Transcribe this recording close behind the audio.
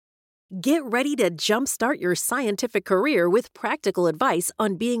Get ready to jumpstart your scientific career with practical advice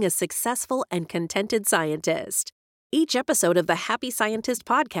on being a successful and contented scientist. Each episode of the Happy Scientist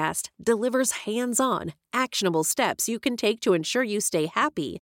podcast delivers hands-on, actionable steps you can take to ensure you stay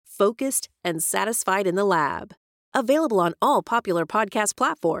happy, focused, and satisfied in the lab. Available on all popular podcast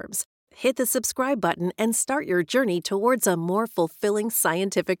platforms. Hit the subscribe button and start your journey towards a more fulfilling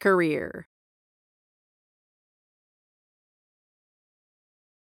scientific career.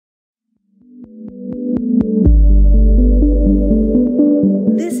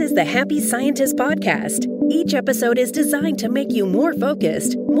 This is the Happy Scientist podcast. Each episode is designed to make you more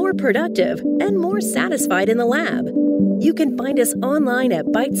focused, more productive, and more satisfied in the lab. You can find us online at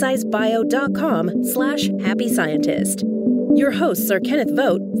bitesizebio.com/happyscientist. Your hosts are Kenneth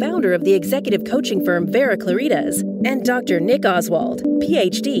Vogt, founder of the executive coaching firm Vera Claritas, and Dr. Nick Oswald,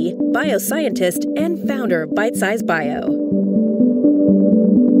 PhD, bioscientist, and founder of Bite Size Bio.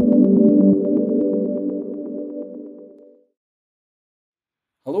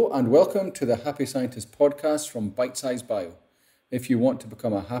 Hello and welcome to the Happy Scientist podcast from Bite Size Bio. If you want to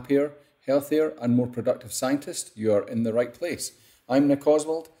become a happier, healthier and more productive scientist, you are in the right place. I'm Nick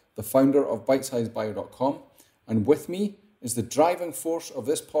Oswald, the founder of bitesizebio.com, and with me is the driving force of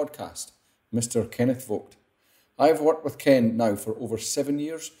this podcast, Mr. Kenneth Vogt. I've worked with Ken now for over 7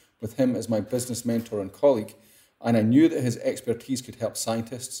 years, with him as my business mentor and colleague, and I knew that his expertise could help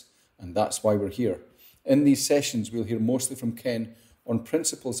scientists, and that's why we're here. In these sessions, we'll hear mostly from Ken on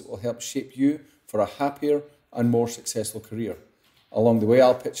principles that will help shape you for a happier and more successful career. Along the way,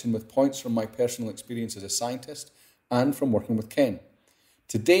 I'll pitch in with points from my personal experience as a scientist and from working with Ken.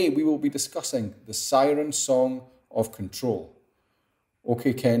 Today, we will be discussing the Siren song of control.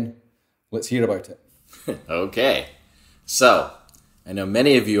 Okay, Ken, let's hear about it. Okay. So, I know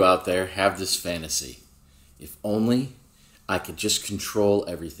many of you out there have this fantasy. If only I could just control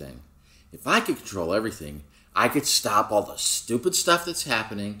everything. If I could control everything, I could stop all the stupid stuff that's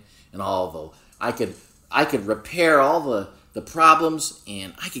happening and I could repair all the problems,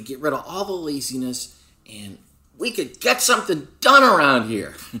 and I could get rid of all the laziness, and we could get something done around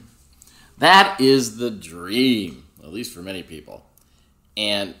here. That is the dream, at least for many people.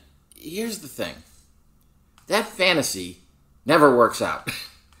 And here's the thing. That fantasy never works out.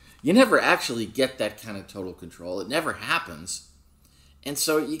 You never actually get that kind of total control. It never happens. And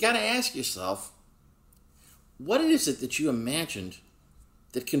so you got to ask yourself, what is it that you imagined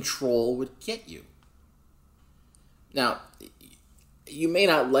that control would get you? Now, you may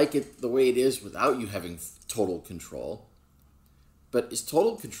not like it the way it is without you having total control, but is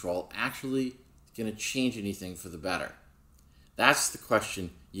total control actually going to change anything for the better? That's the question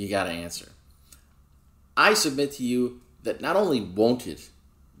you got to answer. I submit to you that not only won't it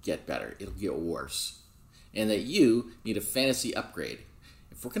get better, it'll get worse, and that you need a fantasy upgrade.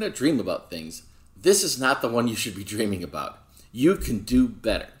 If we're going to dream about things, this is not the one you should be dreaming about. You can do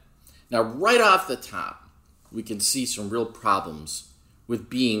better. Now, right off the top, we can see some real problems with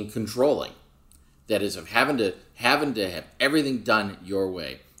being controlling. That is, of having to have everything done your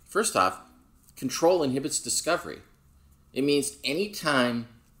way. First off, control inhibits discovery. It means anytime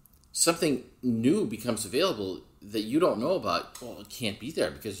something new becomes available that you don't know about, well, it can't be there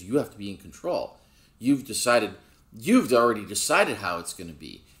because you have to be in control. You've already decided how it's going to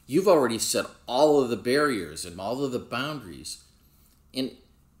be. You've already set all of the barriers and all of the boundaries. And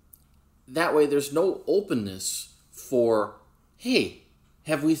that way there's no openness for, hey,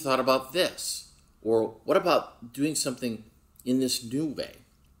 have we thought about this? Or what about doing something in this new way?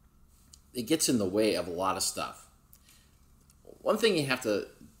 It gets in the way of a lot of stuff. One thing you have to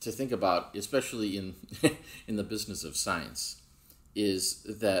think about, especially in in the business of science, is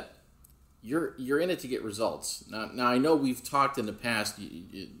that you're in it to get results. Now I know we've talked in the past,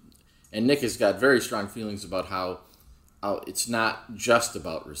 and Nick has got very strong feelings about how it's not just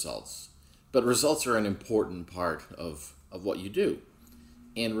about results, but results are an important part of what you do,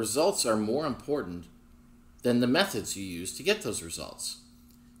 and results are more important than the methods you use to get those results.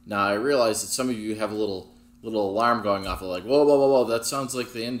 Now I realize that some of you have a little alarm going off, like whoa, that sounds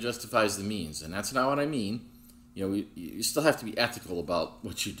like the end justifies the means, and that's not what I mean. You still have to be ethical about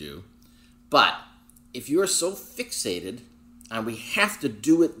what you do. But if you are so fixated on we have to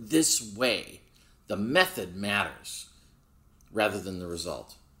do it this way, the method matters rather than the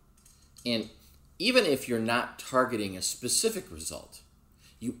result. And even if you're not targeting a specific result,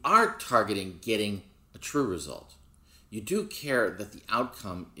 you are targeting getting a true result. You do care that the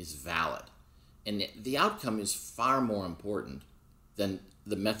outcome is valid. And the outcome is far more important than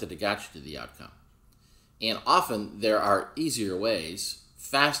the method that got you to the outcome. And often there are easier ways,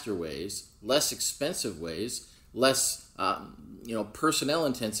 faster ways, less expensive ways, personnel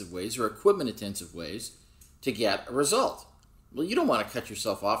intensive ways or equipment intensive ways to get a result. Well, you don't want to cut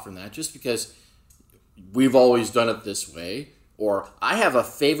yourself off from that just because we've always done it this way or I have a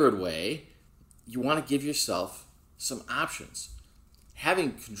favored way. You want to give yourself some options.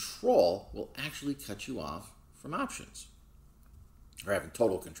 Having control will actually cut you off from options, or having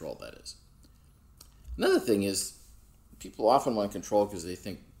total control, that is. Another thing is people often want control because they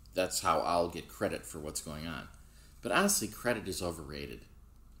think that's how I'll get credit for what's going on. But honestly, credit is overrated.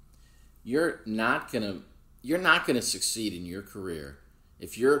 You're not gonna succeed in your career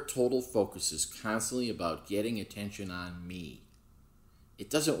if your total focus is constantly about getting attention on me. It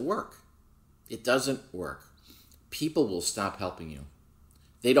doesn't work. It doesn't work. People will stop helping you.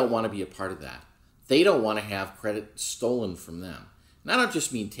 They don't want to be a part of that. They don't want to have credit stolen from them. And I don't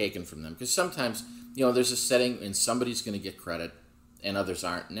just mean taken from them, because sometimes, there's a setting and somebody's going to get credit and others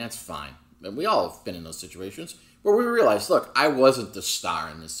aren't, and that's fine. And we all have been in those situations where we realize, look, I wasn't the star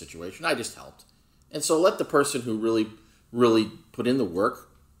in this situation. I just helped. And so let the person who really, really put in the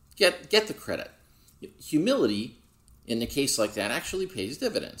work get the credit. Humility, in a case like that, actually pays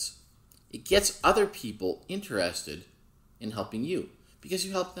dividends. It gets other people interested in helping you because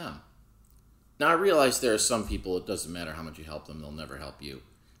you help them. Now, I realize there are some people, it doesn't matter how much you help them, they'll never help you.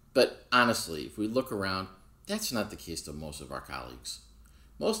 But honestly, if we look around, that's not the case to most of our colleagues.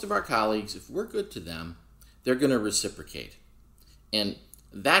 Most of our colleagues, if we're good to them, they're going to reciprocate. And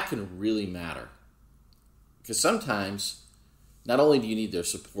that can really matter. Because sometimes, not only do you need their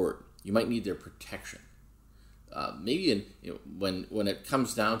support, you might need their protection. Maybe when it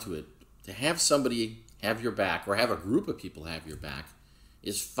comes down to it, to have somebody have your back, or have a group of people have your back,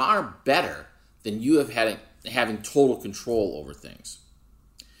 is far better than you having total control over things.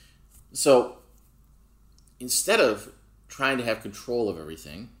 So instead of trying to have control of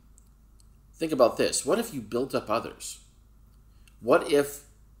everything, think about this. What if you built up others? What if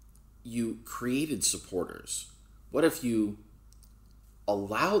you created supporters? What if you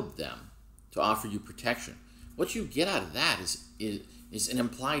allowed them to offer you protection? What you get out of that is an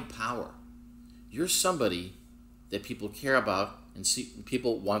implied power. You're somebody that people care about and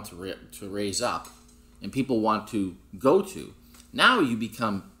people want to raise up, and people want to go to. Now you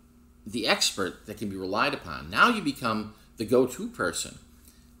become the expert that can be relied upon. Now you become the go-to person.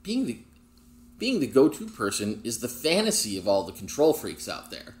 Being the go-to person is the fantasy of all the control freaks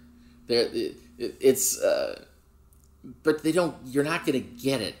out there. But you're not going to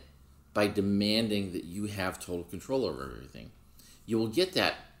get it by demanding that you have total control over everything. You will get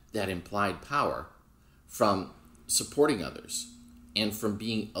that implied power from supporting others and from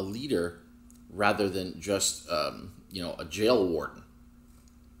being a leader rather than just a jail warden.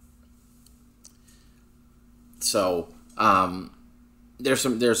 So there's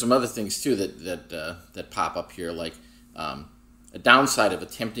some other things too that pop up here, like a downside of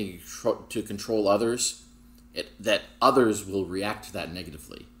attempting to control others, that others will react to that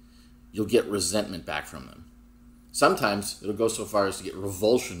negatively. You'll get resentment back from them. Sometimes it'll go so far as to get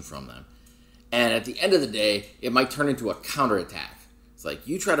revulsion from them. And at the end of the day, it might turn into a counterattack. It's like,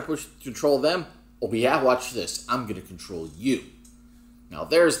 you try to control them, oh yeah, watch this, I'm going to control you. Now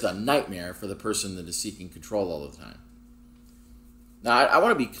there's the nightmare for the person that is seeking control all the time. Now I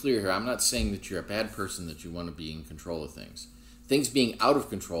want to be clear here, I'm not saying that you're a bad person, that you want to be in control of things. Things being out of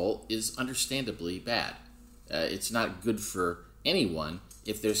control is understandably bad. It's not good for anyone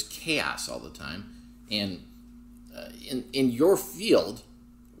if there's chaos all the time. And in your field,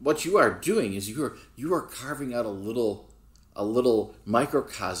 what you are doing is you are carving out a little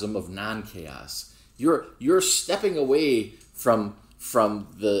microcosm of non-chaos. You're stepping away from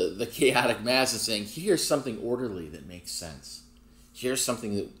the chaotic mass and saying, here's something orderly that makes sense. Here's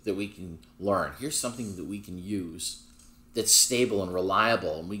something that we can learn. Here's something that we can use that's stable and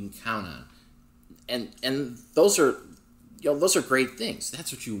reliable and we can count on. And those are great things.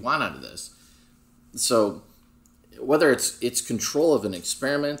 That's what you want out of this. So whether it's control of an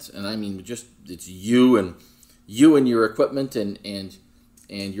experiment, and I mean just it's you and your equipment and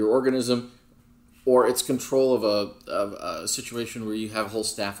your organism, or it's control of a situation where you have a whole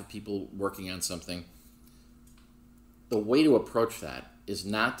staff of people working on something, the way to approach that is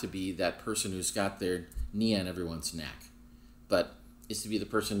not to be that person who's got their knee on everyone's neck, but is to be the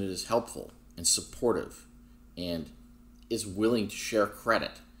person that is helpful and supportive and is willing to share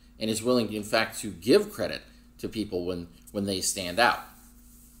credit and is willing, in fact, to give credit to people when they stand out.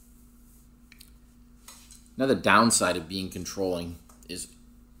 Another downside of being controlling is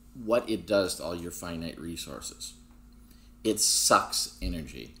what it does to all your finite resources. It sucks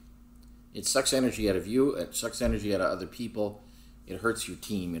energy. It sucks energy out of you. It sucks energy out of other people. It hurts your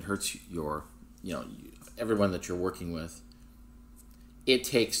team. It hurts everyone that you're working with, it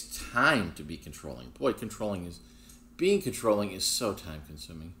takes time to be controlling. Boy, being controlling is so time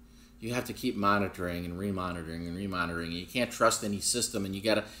consuming. You have to keep monitoring and remonitoring and remonitoring. You can't trust any system, and you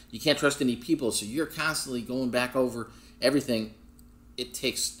can't trust any people, so you're constantly going back over everything. It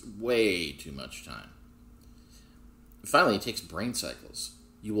takes way too much time. Finally, it takes brain cycles.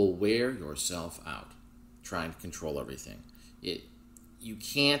 You will wear yourself out trying to control everything. You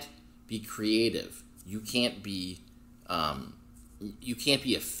can't be creative. You can't be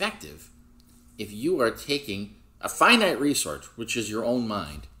effective if you are taking a finite resource, which is your own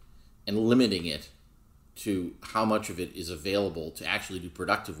mind, and limiting it to how much of it is available to actually do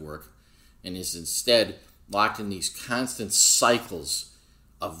productive work, and is instead locked in these constant cycles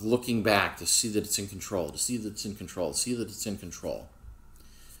of looking back to see that it's in control, to see that it's in control, to see that it's in control.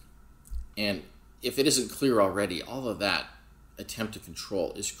 And if it isn't clear already, all of that attempt to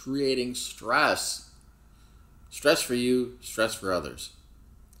control is creating stress. Stress for you, stress for others.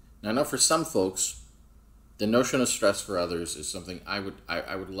 Now, I know for some folks, the notion of stress for others is something I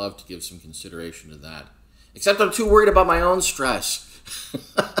would love to give some consideration to that. Except I'm too worried about my own stress.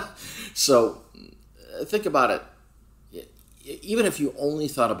 So think about it. Even if you only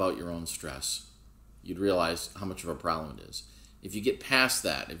thought about your own stress, you'd realize how much of a problem it is. If you get past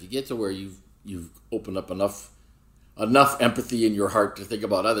that, if you get to where you've opened up enough empathy in your heart to think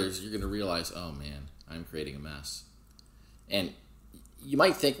about others, you're going to realize, oh man, I'm creating a mess. And you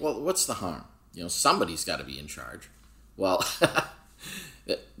might think, well, what's the harm? Somebody's got to be in charge. Well,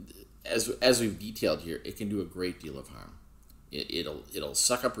 as we've detailed here, it can do a great deal of harm. It'll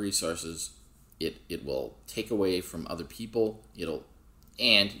suck up resources. It will take away from other people.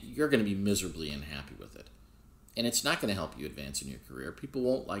 And you're going to be miserably unhappy with it. And it's not going to help you advance in your career. People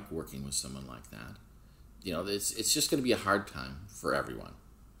won't like working with someone like that. It's just going to be a hard time for everyone.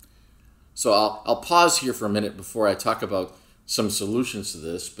 So I'll pause here for a minute before I talk about some solutions to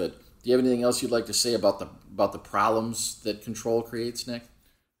this. But do you have anything else you'd like to say about the problems that control creates, Nick?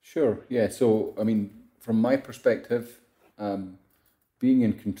 Sure. Yeah. So, from my perspective, being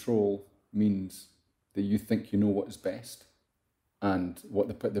in control means that you think you know what is best and what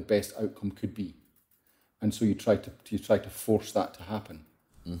the best outcome could be, and so you try to force that to happen.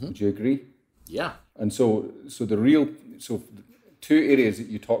 Mm-hmm. Would you agree? Yeah. And so two areas that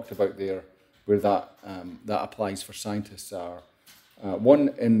you talked about there where that applies for scientists are one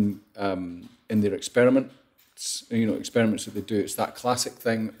in their experiments that they do. It's that classic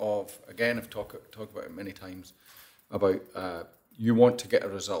thing of, again, I've talked about it many times, about you want to get a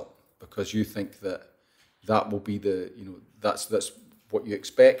result because you think that will be that's what you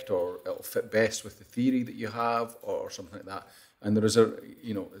expect, or it'll fit best with the theory that you have, or something like that. And there is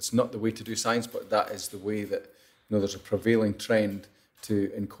it's not the way to do science, but that is the way that, there's a prevailing trend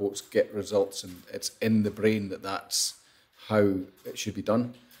to, in quotes, get results, and it's in the brain that's how it should be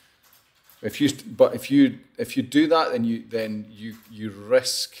done. If you do that, then you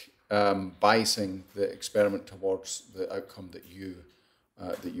risk biasing the experiment towards the outcome that you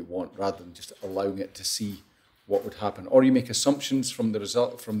want, rather than just allowing it to see what would happen. Or you make assumptions from the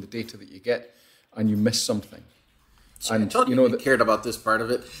result, from the data that you get, and you miss something. And I told you cared about this part of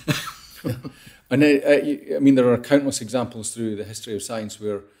it. And there are countless examples through the history of science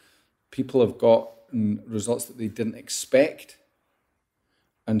where people have gotten results that they didn't expect,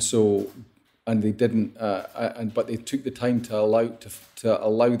 but they took the time to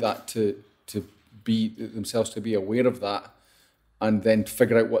allow that to be themselves, to be aware of that, and then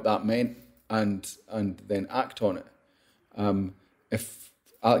figure out what that meant, and then act on it. If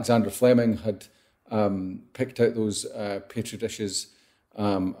Alexander Fleming had picked out those petri dishes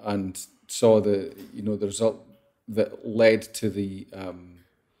and saw the result that led to the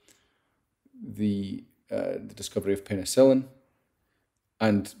discovery of penicillin,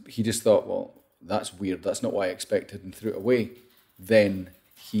 and he just thought, well, that's weird, that's not what I expected, and threw it away, then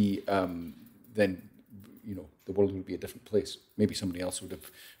the world would be a different place. Maybe somebody else would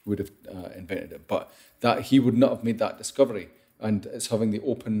have invented it, but that he would not have made that discovery. And it's having the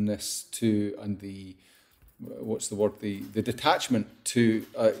openness to, and the the detachment to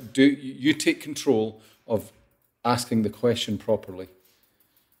do you take control of asking the question properly.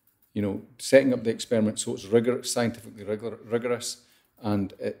 Setting up the experiment so it's scientifically rigorous,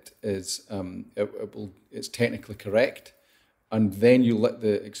 and it is it's technically correct, and then you let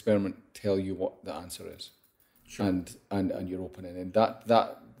the experiment tell you what the answer is. Sure. And you're open in, and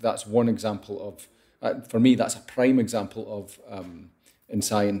that's one example of, for me, that's a prime example of in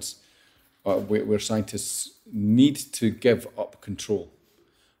science where scientists need to give up control,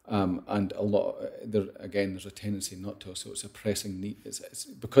 and there's a tendency not to. So it's a pressing need. It's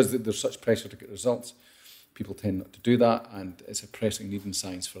because there's such pressure to get results. people tend not to do that, and it's a pressing need in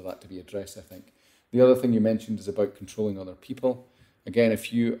science for that to be addressed, I think. The other thing you mentioned is about controlling other people. Again,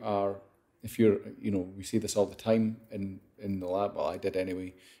 if you're, we see this all the time in the lab, well, I did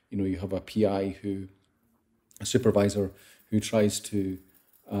anyway, you have a PI a supervisor who tries to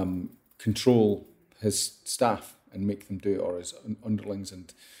control his staff and make them do it, or his underlings,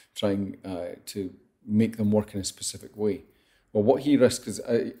 and trying to make them work in a specific way. Well, what he risks is,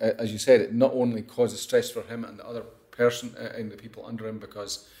 as you said, it not only causes stress for him and the other person and the people under him,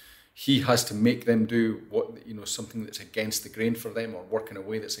 because he has to make them do something that's against the grain for them, or work in a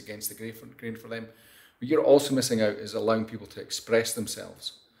way that's against the grain for them. What you're also missing out is allowing people to express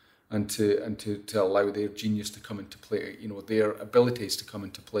themselves and to allow their genius to come into play, their abilities to come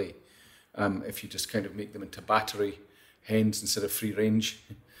into play. If you just kind of make them into battery hens instead of free range,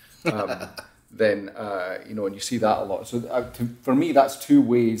 then and you see that a lot. So for me, that's two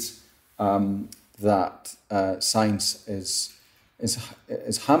ways that science is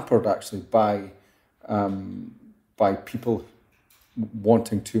hampered actually by people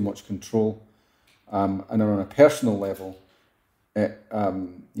wanting too much control, and on a personal level, that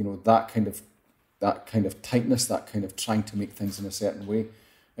kind of tightness, that kind of trying to make things in a certain way.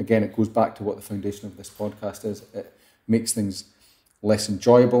 Again, it goes back to what the foundation of this podcast is. It makes things less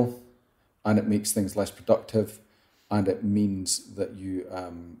enjoyable, and it makes things less productive, and it means that you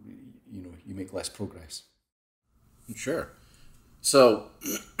make less progress. Sure. So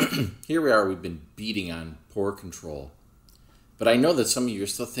here we are. We've been beating on poor control, but I know that some of you are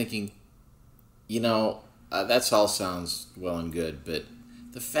still thinking, that all sounds well and good, but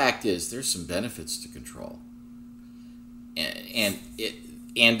the fact is there's some benefits to control, and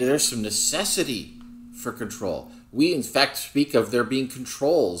there's some necessity for control. We, in fact, speak of there being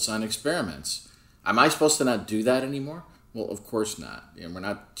controls on experiments. Am I supposed to not do that anymore? Well, of course not. And we're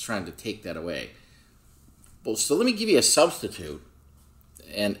not trying to take that away. Well, so let me give you a substitute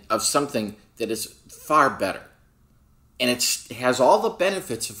and of something that is far better. And it has all the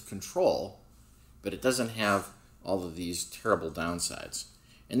benefits of control, but it doesn't have all of these terrible downsides.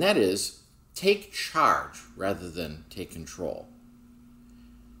 And that is, take charge rather than take control.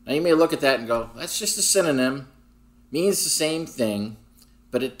 Now, you may look at that and go, that's just a synonym. Means the same thing,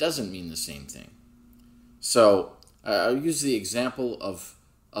 but it doesn't mean the same thing. So I'll use the example of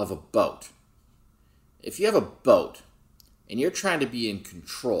a boat. If you have a boat and you're trying to be in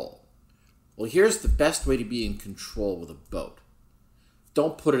control, well, here's the best way to be in control with a boat.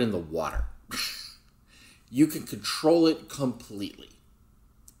 Don't put it in the water. You can control it completely.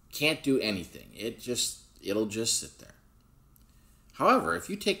 Can't do anything. It'll just sit there. However, if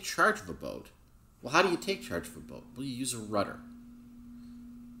you take charge of a boat, well, how do you take charge of a boat? Well, you use a rudder.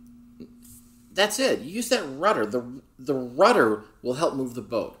 That's it. You use that rudder. The rudder will help move the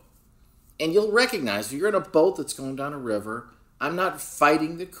boat. And you'll recognize you're in a boat that's going down a river. I'm not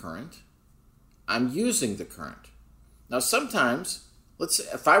fighting the current. I'm using the current. Now, sometimes, let's say,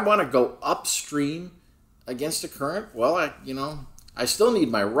 if I want to go upstream against a current, well, I still need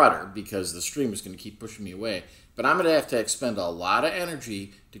my rudder because the stream is going to keep pushing me away. But I'm going to have to expend a lot of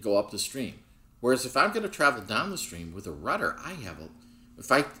energy to go up the stream. Whereas if I'm going to travel down the stream with a rudder,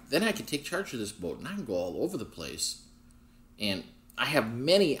 then I can take charge of this boat and I can go all over the place. And I have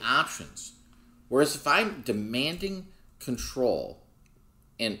many options. Whereas if I'm demanding control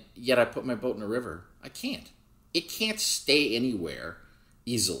and yet I put my boat in a river, I can't. It can't stay anywhere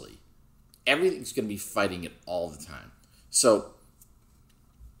easily. Everything's going to be fighting it all the time. So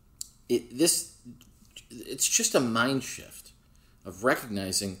it's just a mind shift of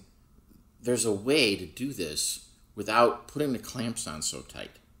recognizing there's a way to do this without putting the clamps on so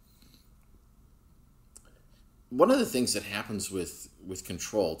tight. One of the things that happens with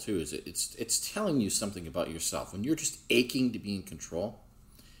control, too, is it's telling you something about yourself. When you're just aching to be in control,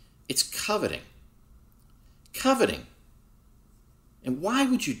 it's coveting. Coveting. And why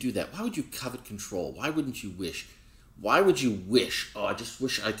would you do that? Why would you covet control? Why wouldn't you wish? Why would you wish, I just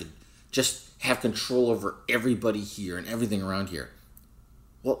wish I could just have control over everybody here and everything around here?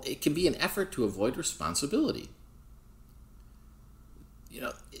 Well, it can be an effort to avoid responsibility.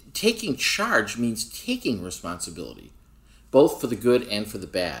 Taking charge means taking responsibility, both for the good and for the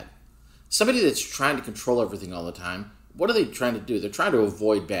bad. Somebody that's trying to control everything all the time, what are they trying to do? They're trying to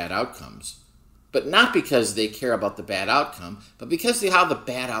avoid bad outcomes. But not because they care about the bad outcome, but because of how the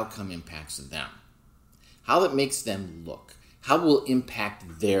bad outcome impacts them. How it makes them look. How it will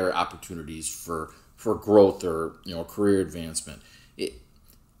impact their opportunities for growth or career advancement.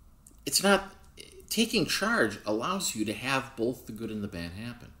 It's not taking charge allows you to have both the good and the bad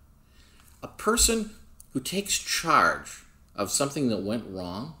happen. A person who takes charge of something that went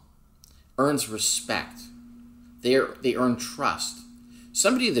wrong earns respect They earn trust.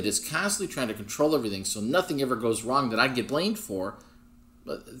 Somebody that is constantly trying to control everything so nothing ever goes wrong that I get blamed for,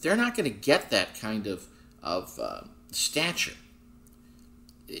 they're not going to get that kind of stature.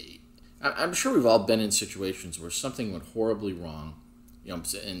 I'm sure we've all been in situations where something went horribly wrong, and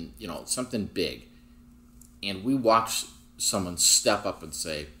something big, and we watch someone step up and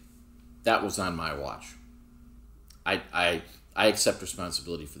say, "That was on my watch. I accept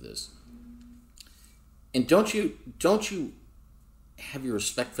responsibility for this." And don't you have your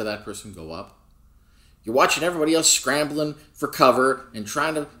respect for that person go up? You're watching everybody else scrambling for cover and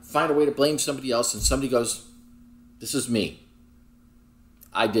trying to find a way to blame somebody else, and somebody goes, "This is me.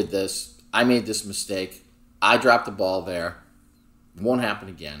 I did this. I made this mistake. I dropped the ball there. It won't happen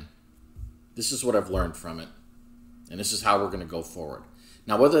again. This is what I've learned from it, and this is how we're going to go forward."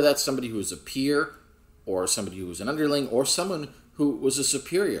 Now, whether that's somebody who is a peer or somebody who was an underling or someone who was a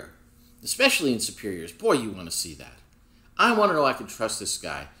superior, especially in superiors, boy, you want to see that. I want to know I can trust this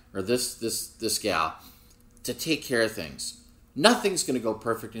guy or this gal to take care of things. Nothing's going to go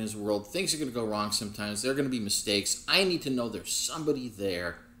perfect in his world. Things are going to go wrong sometimes. There are going to be mistakes. I need to know there's somebody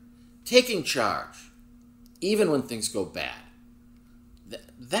there taking charge, even when things go bad.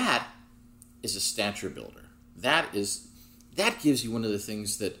 That is a stature builder. That gives you one of the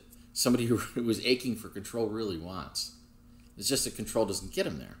things that somebody who is aching for control really wants. It's just that control doesn't get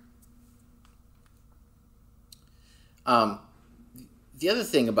him there. The other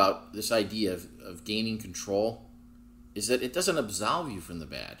thing about this idea of gaining control is that it doesn't absolve you from the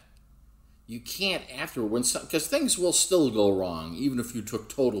bad. You can't afterwards, because things will still go wrong, even if you took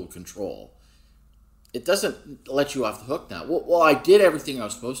total control. It doesn't let you off the hook now. Well, I did everything I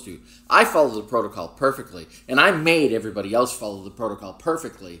was supposed to. I followed the protocol perfectly, and I made everybody else follow the protocol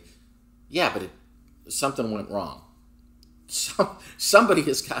perfectly. Yeah, but something went wrong. Somebody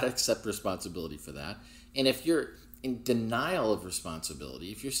has got to accept responsibility for that. And if you're in denial of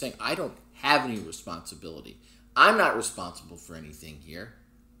responsibility, if you're saying, "I don't have any responsibility, I'm not responsible for anything here,"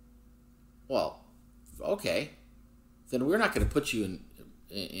 well, okay, then we're not going to put you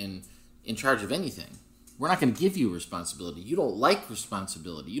in charge of anything. We're not going to give you responsibility. You don't like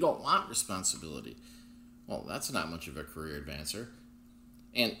responsibility. You don't want responsibility. Well, that's not much of a career advancer.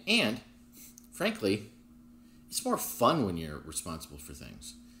 And frankly, it's more fun when you're responsible for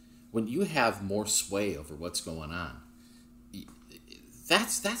things. When you have more sway over what's going on,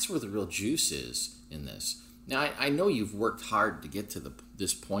 that's where the real juice is in this. Now, I know you've worked hard to get to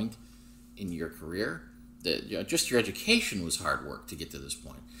this point in your career. Just your education was hard work to get to this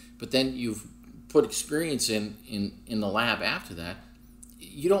point. But then you've put experience in the lab after that.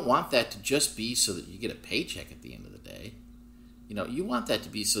 You don't want that to just be so that you get a paycheck at the end of the day. You want that to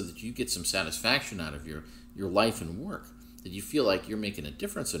be so that you get some satisfaction out of your life and work, that you feel like you're making a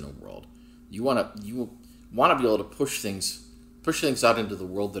difference in the world. You want to be able to push things out into the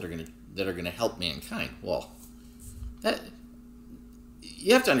world that are going to help mankind. Well, that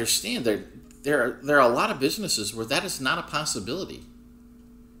you have to understand there are a lot of businesses where that is not a possibility.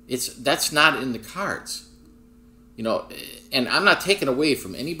 That's not in the cards. And I'm not taking away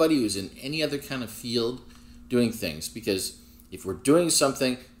from anybody who's in any other kind of field doing things, because if we're doing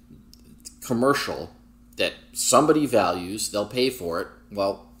something commercial that somebody values, they'll pay for it.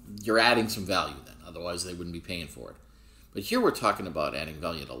 Well, you're adding some value then. Otherwise, they wouldn't be paying for it. But here we're talking about adding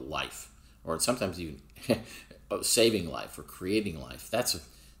value to life, or sometimes even saving life or creating life. That's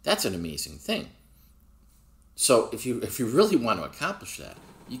an amazing thing. So if you really want to accomplish that,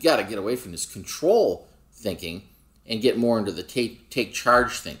 you got to get away from this control thinking and get more into the take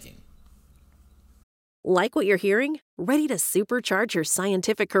charge thinking. Like what you're hearing? Ready to supercharge your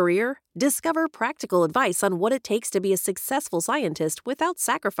scientific career? Discover practical advice on what it takes to be a successful scientist without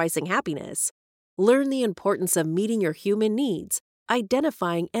sacrificing happiness. Learn the importance of meeting your human needs,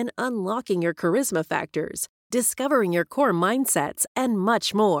 identifying and unlocking your charisma factors, discovering your core mindsets, and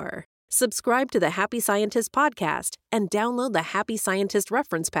much more. Subscribe to the Happy Scientist podcast and download the Happy Scientist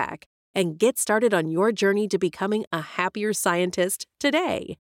reference pack and get started on your journey to becoming a happier scientist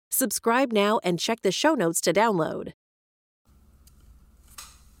today. Subscribe now and check the show notes to download.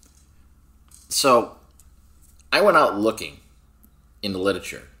 So, I went out looking in the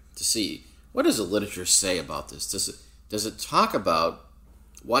literature to see, what does the literature say about this? Does it talk about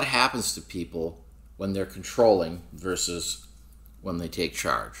what happens to people when they're controlling versus when they take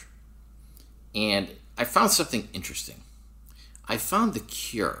charge? And I found something interesting. I found the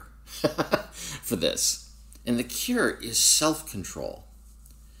cure for this. And the cure is self-control.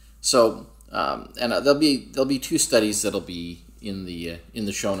 So, and there'll be two studies that'll be in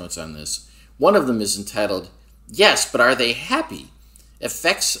the show notes on this. One of them is entitled, "Yes, but Are They Happy?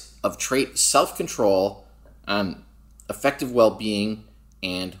 Effects of Trait Self-Control on effective well-being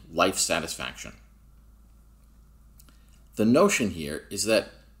and life satisfaction. The notion here is that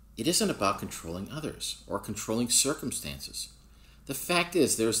it isn't about controlling others or controlling circumstances. The fact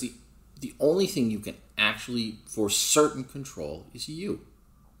is, the only thing you can actually for certain control is you.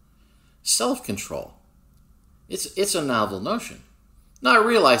 Self-control. It's a novel notion. Now, I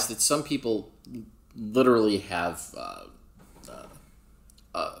realize that some people literally have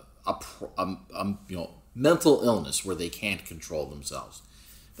mental illness where they can't control themselves.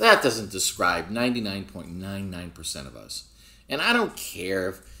 That doesn't describe 99.99% of us. And I don't care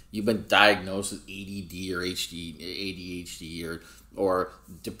if you've been diagnosed with ADD or ADHD or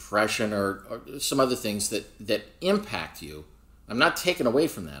depression or some other things that impact you. I'm not taking away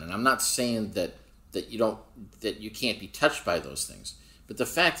from that, and I'm not saying that you can't be touched by those things. But the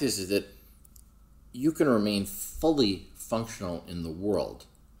fact is that you can remain fully functional in the world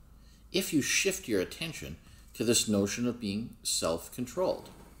if you shift your attention to this notion of being self-controlled.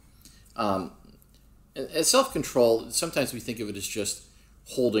 And self-control, sometimes we think of it as just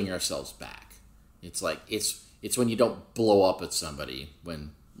holding ourselves back. It's like it's when you don't blow up at somebody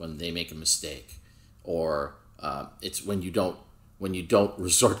when they make a mistake, or it's when you don't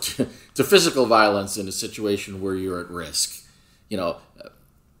resort to physical violence in a situation where you're at risk.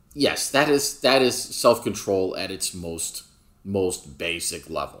 Yes, that is self-control at its most basic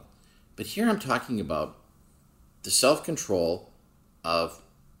level. But here I'm talking about the self-control of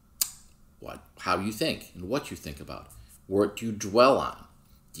how you think and what you think about. What do you dwell on?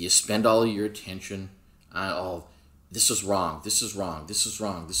 Do you spend all of your attention on, this is wrong, this is wrong, this is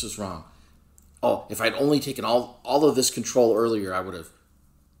wrong, this is wrong. Oh, if I'd only taken all of this control earlier, I could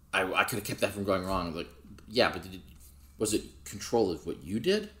have kept that from going wrong. Like, yeah, but was it control of what you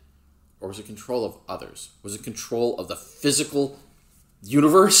did? Or was it control of others? Was it control of the physical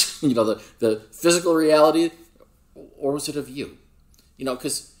universe, the physical reality? Or was it of you?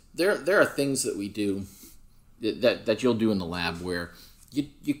 Because there are things that we do that you'll do in the lab where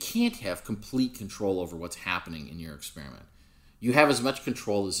you can't have complete control over what's happening in your experiment. You have as much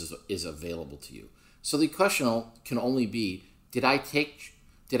control as is available to you. So the question can only be, did I take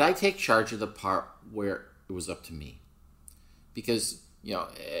charge of the part where it was up to me? Because,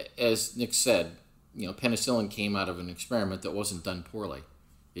 as Nick said, penicillin came out of an experiment that wasn't done poorly.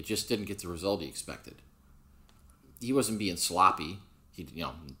 It just didn't get the result he expected. He wasn't being sloppy,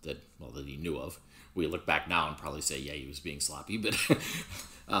 that he knew of. We look back now and probably say, yeah, he was being sloppy. But,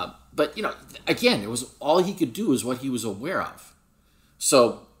 again, it was all he could do is what he was aware of.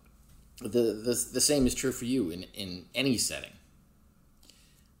 So the same is true for you in any setting.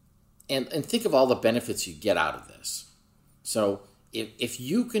 And think of all the benefits you get out of this. So if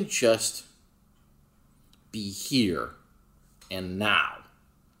you can just be here and now,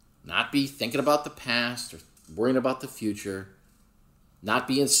 not be thinking about the past or worrying about the future, not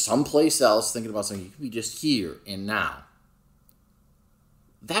be in someplace else thinking about something, you can be just here and now.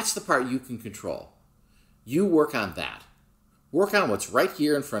 That's the part you can control. You work on that. Work on what's right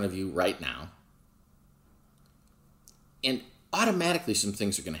here in front of you right now. And automatically some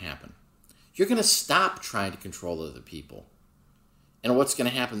things are going to happen. You're going to stop trying to control other people. And what's going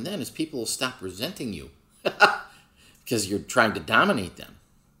to happen then is people will stop resenting you because you're trying to dominate them.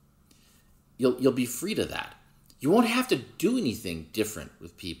 You'll be free to that. You won't have to do anything different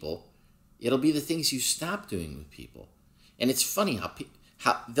with people. It'll be the things you stop doing with people. And it's funny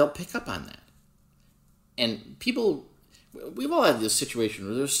how they'll pick up on that. And people, we've all had this situation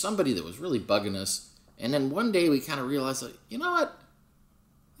where there's somebody that was really bugging us, and then one day we kind of realized, like, you know what?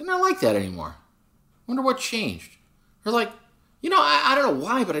 I'm not like that anymore. Wonder what changed. Or like, I don't know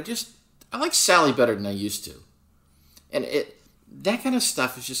why, but I like Sally better than I used to. And that kind of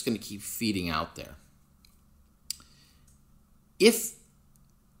stuff is just going to keep feeding out there. If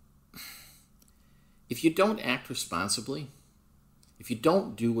you don't act responsibly, if you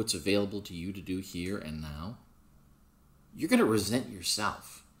don't do what's available to you to do here and now, you're going to resent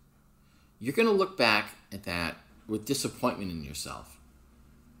yourself. You're going to look back at that with disappointment in yourself.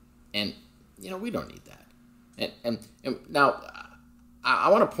 And, we don't need that. And now, I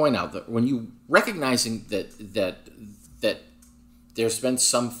want to point out that when you recognizing that there's been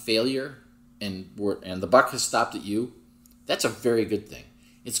some failure and the buck has stopped at you, that's a very good thing.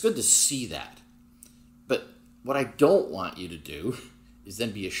 It's good to see that. But what I don't want you to do is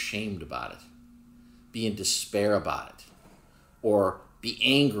then be ashamed about it, be in despair about it, or be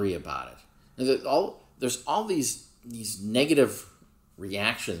angry about it. There's all these negative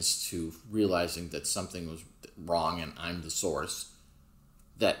reactions to realizing that something was wrong and I'm the source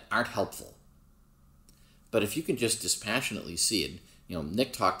that aren't helpful. But if you can just dispassionately see it,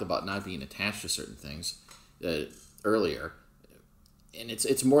 Nick talked about not being attached to certain things. earlier, and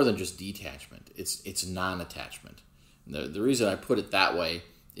it's more than just detachment. It's non-attachment. And the reason I put it that way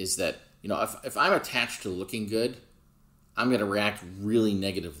is that, if I'm attached to looking good, I'm going to react really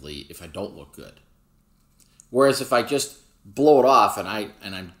negatively if I don't look good. Whereas if I just blow it off and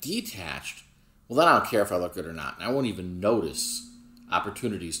I'm detached, well, then I don't care if I look good or not, and I won't even notice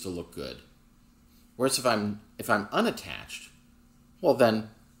opportunities to look good. Whereas if I'm unattached, well, then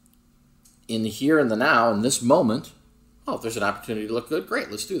in the here and the now, in this moment, if there's an opportunity to look good, great,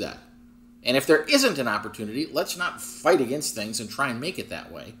 let's do that. And if there isn't an opportunity, let's not fight against things and try and make it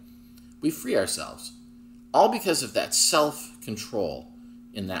that way. We free ourselves. All because of that self-control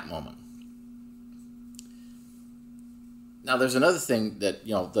in that moment. Now, there's another thing that,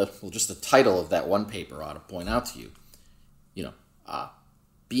 just the title of that one paper ought to point out to you.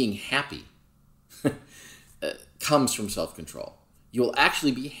 Being happy comes from self-control. You will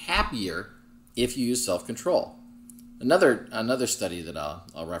actually be happier if you use self-control. Another study that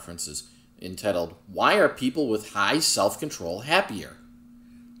I'll reference is entitled, "Why Are People with High Self-Control Happier?"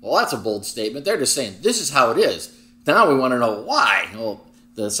 Well, that's a bold statement. They're just saying, this is how it is. Now we want to know why. Well,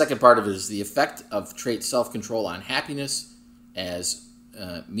 the second part of it is the effect of trait self-control on happiness as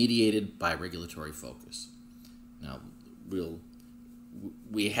mediated by regulatory focus. Now,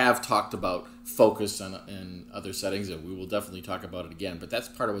 we have talked about focus in other settings, and we will definitely talk about it again, but that's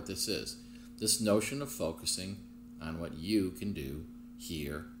part of what this is. This notion of focusing on what you can do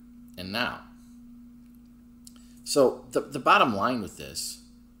here and now. So the bottom line with this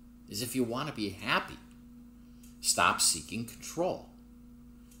is, if you want to be happy, stop seeking control.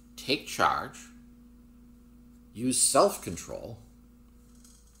 Take charge, use self-control,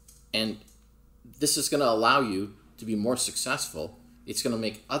 and this is going to allow you to be more successful. It's going to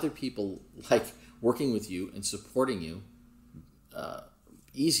make other people like working with you and supporting you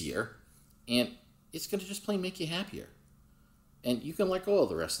easier, and it's going to just plain make you happier. And you can let go of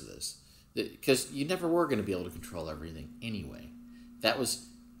the rest of this, because you never were going to be able to control everything anyway.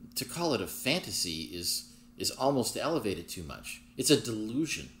 To call it a fantasy is almost to elevate it too much. It's a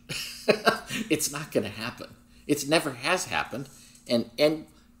delusion. It's not going to happen. It never has happened. And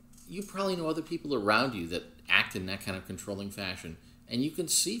you probably know other people around you that act in that kind of controlling fashion, and you can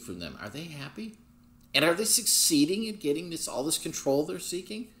see from them, are they happy? And are they succeeding at getting all this control they're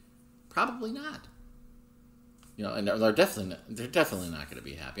seeking? Probably not. And they're definitely not going to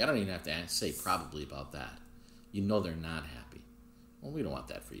be happy. I don't even have to say probably about that. They're not happy. Well, we don't want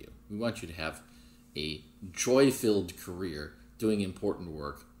that for you. We want you to have a joy-filled career doing important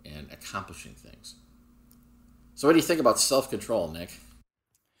work and accomplishing things. So what do you think about self-control, Nick?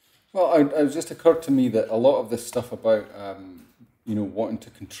 Well, it just occurred to me that a lot of this stuff about, wanting to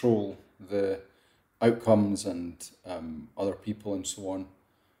control the outcomes and other people and so on,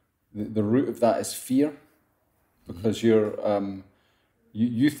 the root of that is fear, because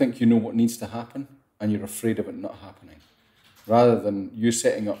you think you know what needs to happen and you're afraid of it not happening, rather than you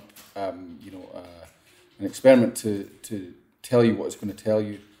setting up, an experiment to tell you what it's going to tell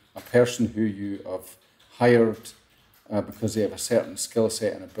you, a person who you have hired because they have a certain skill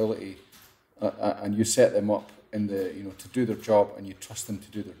set and ability, and you set them up in to do their job, and you trust them to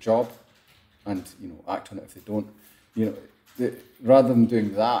do their job, and act on it if they don't. Rather than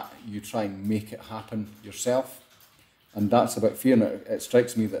doing that, you try and make it happen yourself, and that's about fear. And it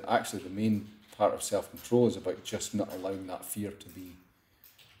strikes me that actually the main part of self-control is about just not allowing that fear to be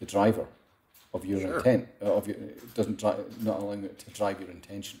the driver of your intent. Not allowing it to drive your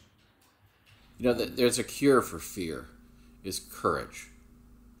intention. There's a cure for fear, is courage.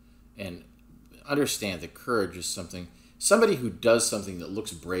 And understand that courage is somebody who does something that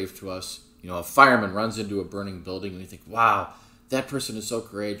looks brave to us. A fireman runs into a burning building and you think, wow, that person is so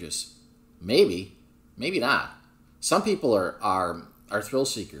courageous. Maybe not. Some people are thrill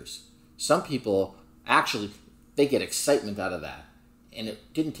seekers. Some people actually, they get excitement out of that. And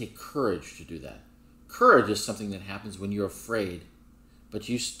it didn't take courage to do that. Courage is something that happens when you're afraid, but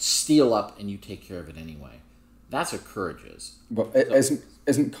you steel up and you take care of it anyway. That's what courage is. But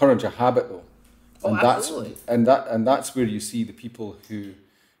isn't courage a habit though? And absolutely. That's where you see the people who,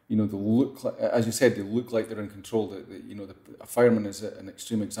 they look like, as you said, they look like they're in control. A fireman is an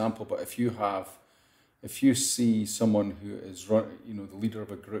extreme example. But if you see someone who is the leader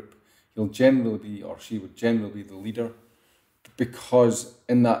of a group, he'll generally be, or she would generally be the leader, because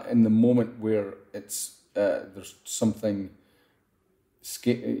in the moment where it's there's something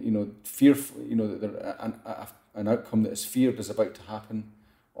fearful, that an outcome that is feared is about to happen,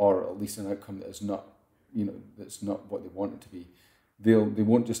 or at least an outcome that is not, that's not what they want it to be. They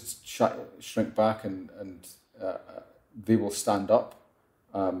won't just shrink back and they will stand up,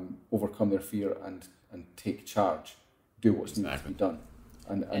 overcome their fear, and take charge, do what's needed to be done,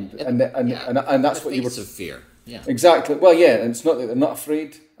 and that's what you were. Of fear. Yeah. Exactly. Well, yeah, and it's not that they're not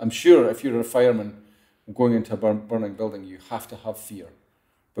afraid. I'm sure if you're a fireman going into a burning building, you have to have fear,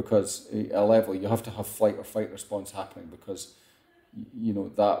 because at a level you have to have flight or fight response happening, because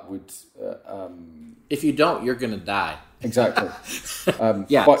that would. If you don't, you're going to die. Exactly.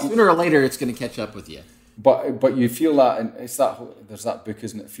 But sooner or later, it's going to catch up with you. But you feel that, and it's that there's that book,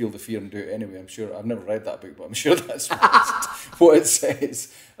 isn't it? Feel the fear and do it anyway. I'm sure I've never read that book, but I'm sure that's what it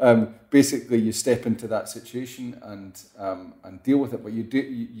says. Basically, you step into that situation and deal with it, but you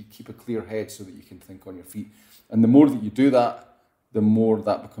keep a clear head so that you can think on your feet. And the more that you do that, the more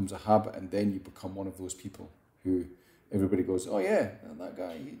that becomes a habit, and then you become one of those people who everybody goes, oh yeah, that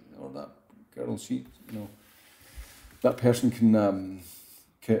guy or that girl, she, that person can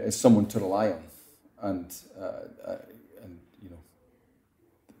is someone to rely on. And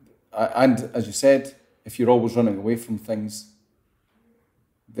as you said, if you're always running away from things,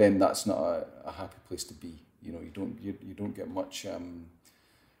 then that's not a happy place to be. You don't get much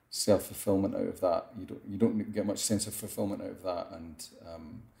self-fulfillment out of that. You don't get much sense of fulfillment out of that,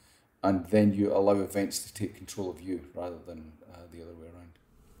 and then you allow events to take control of you rather than the other way around.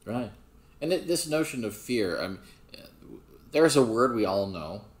 Right, and this notion of fear. There's a word we all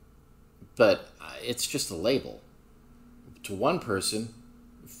know, but it's just a label. To one person,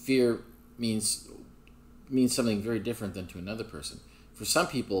 fear means something very different than to another person. For some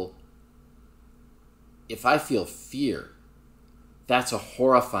people, if I feel fear, that's a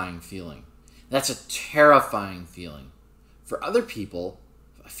horrifying feeling. That's a terrifying feeling. For other people,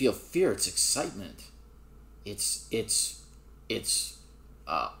 if I feel fear, it's excitement. It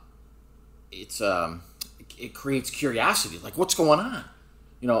creates curiosity. Like, what's going on?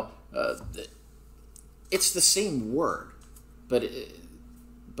 It's the same word, but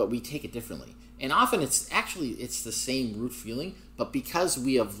we take it differently. And often it's the same root feeling, but because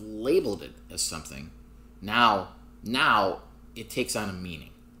we have labeled it as something, now it takes on a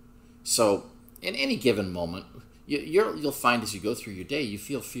meaning. So in any given moment, you'll find as you go through your day, you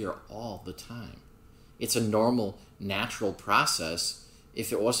feel fear all the time. It's a normal, natural process.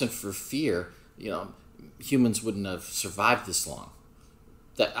 If it wasn't for fear, humans wouldn't have survived this long.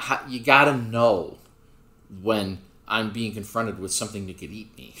 That you gotta know when I'm being confronted with something that could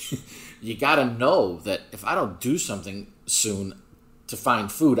eat me. You gotta know that if I don't do something soon to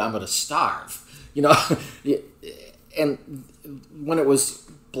find food, I'm gonna starve. And when it was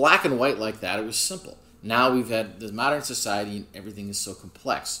black and white like that, it was simple. Now we've had the modern society and everything is so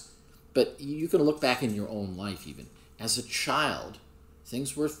complex. But you can look back in your own life even. As a child,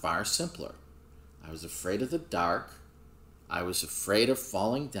 things were far simpler. I was afraid of the dark. I was afraid of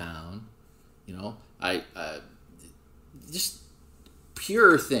falling down. I just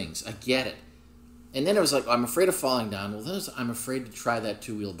pure things. I get it. And then it was like, I'm afraid of falling down. Well, then I'm afraid to try that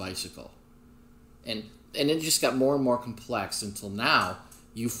two-wheel bicycle. And it just got more and more complex until now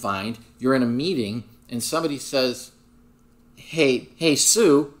you find you're in a meeting and somebody says, hey,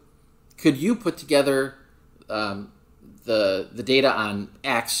 Sue, could you put together the data on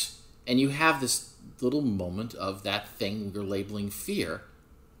X? And you have this little moment of that thing you're labeling fear.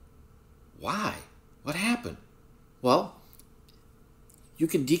 Why? What happened? Well, you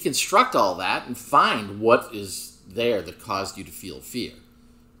can deconstruct all that and find what is there that caused you to feel fear.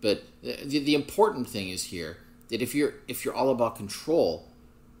 But the important thing is here that if you're all about control,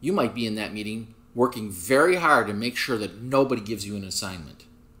 you might be in that meeting working very hard to make sure that nobody gives you an assignment.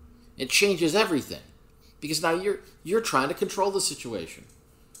 It changes everything because now you're trying to control the situation.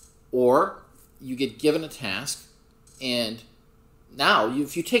 Or you get given a task, and now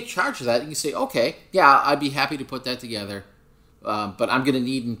if you take charge of that, you can say, okay, yeah, I'd be happy to put that together, but I'm going to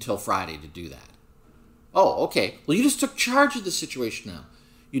need until Friday to do that. Oh, okay. Well, you just took charge of the situation now.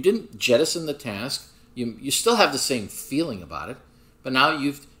 You didn't jettison the task. You still have the same feeling about it, but now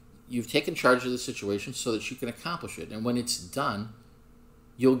you've taken charge of the situation so that you can accomplish it. And when it's done,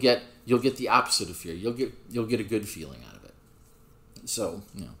 you'll get the opposite of fear. You'll get a good feeling out of it. So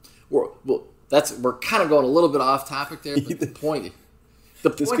we're kind of going a little bit off topic there, but the point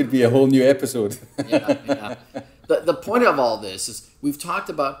this could be a whole new episode. Yeah. The point of all this is we've talked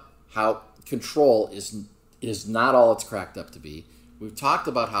about how control is not all it's cracked up to be. We've talked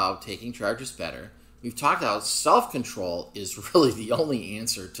about how taking charge is better. We've talked about how self-control is really the only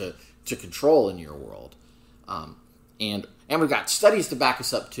answer to control in your world. And we've got studies to back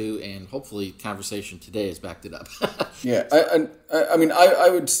us up too, and hopefully conversation today has backed it up. Yeah, I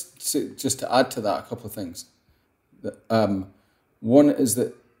would say, just to add to that, a couple of things. One is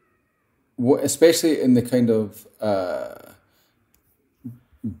that, especially in the kind of,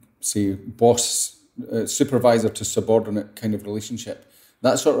 say, boss supervisor to subordinate kind of relationship.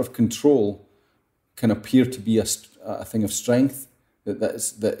 That sort of control can appear to be a thing of strength.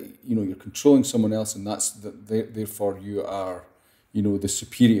 That you're controlling someone else, and therefore you are, the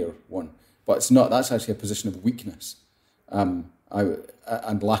superior one. But it's not. That's actually a position of weakness, and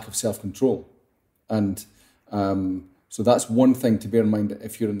lack of self-control. And so that's one thing to bear in mind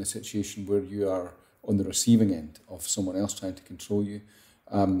if you're in the situation where you are on the receiving end of someone else trying to control you.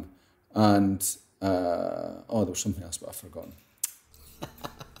 There was something else, but I've forgotten.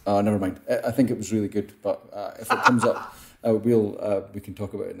 Never mind. I think it was really good, but if it comes up, we can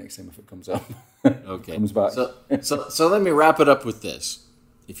talk about it next time if it comes up. Okay. Comes back. So let me wrap it up with this.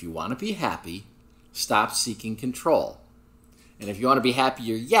 If you want to be happy, stop seeking control. And if you want to be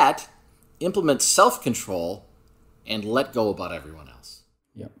happier yet, implement self-control and let go about everyone else.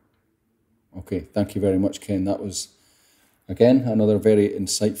 Yep. Okay. Thank you very much, Ken. That was, again, another very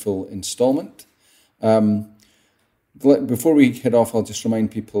insightful installment. Before we head off, I'll just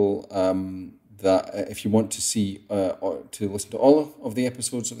remind people that if you want to see or to listen to all of the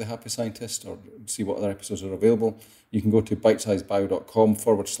episodes of The Happy Scientist or see what other episodes are available, you can go to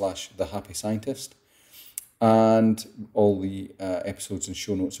bitesizebio.com/The Happy Scientist. And all the episodes and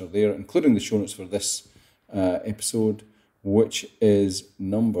show notes are there, including the show notes for this episode, which is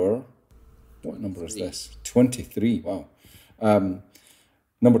what number is this? 23, wow.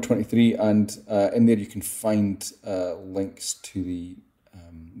 Number 23, and in there you can find links to the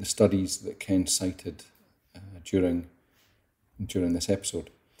studies that Ken cited during this episode.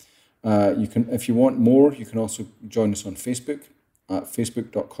 You can, if you want more, you can also join us on Facebook at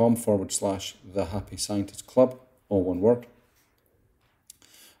facebook.com/The Happy Scientist Club, all one word.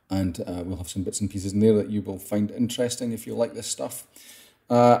 And we'll have some bits and pieces in there that you will find interesting if you like this stuff.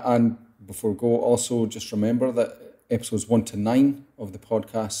 And before we go, also just remember that episodes 1 to 9 of the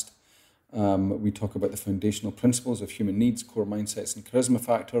podcast, we talk about the foundational principles of human needs, core mindsets, and charisma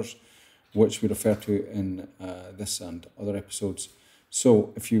factors, which we refer to in this and other episodes.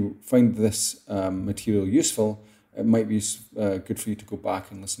 So if you find this material useful, it might be good for you to go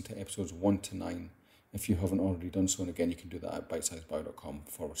back and listen to episodes 1 to 9 if you haven't already done so. And again, you can do that at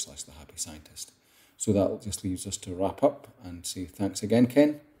bitesizebio.com/The Happy Scientist. So that just leaves us to wrap up and say thanks again,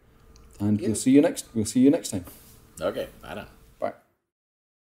 Ken. And we'll see you next time. Okay, bye now. Bye.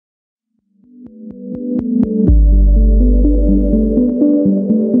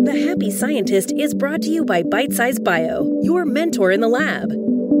 The Happy Scientist is brought to you by Bite Size Bio, your mentor in the lab.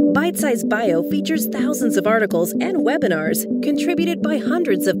 Bite Size Bio features thousands of articles and webinars contributed by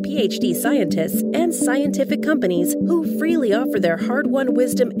hundreds of PhD scientists and scientific companies who freely offer their hard-won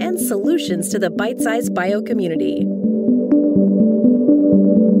wisdom and solutions to the Bite Size Bio community.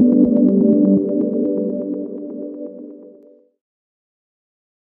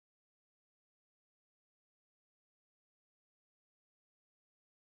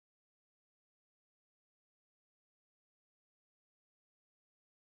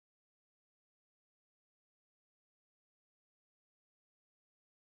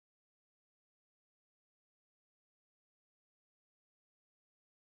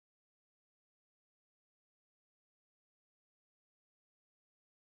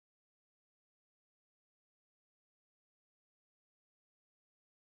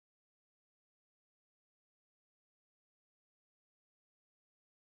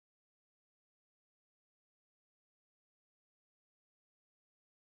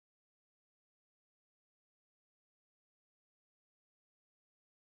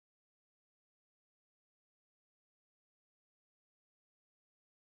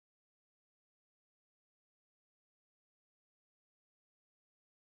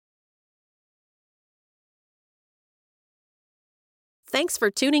 Thanks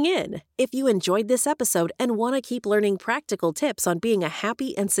for tuning in. If you enjoyed this episode and want to keep learning practical tips on being a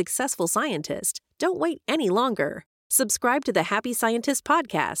happy and successful scientist, don't wait any longer. Subscribe to the Happy Scientist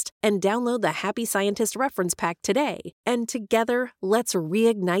podcast and download the Happy Scientist reference pack today. And together, let's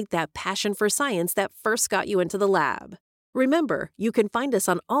reignite that passion for science that first got you into the lab. Remember, you can find us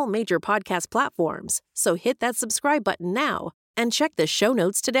on all major podcast platforms, so hit that subscribe button now and check the show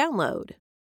notes to download.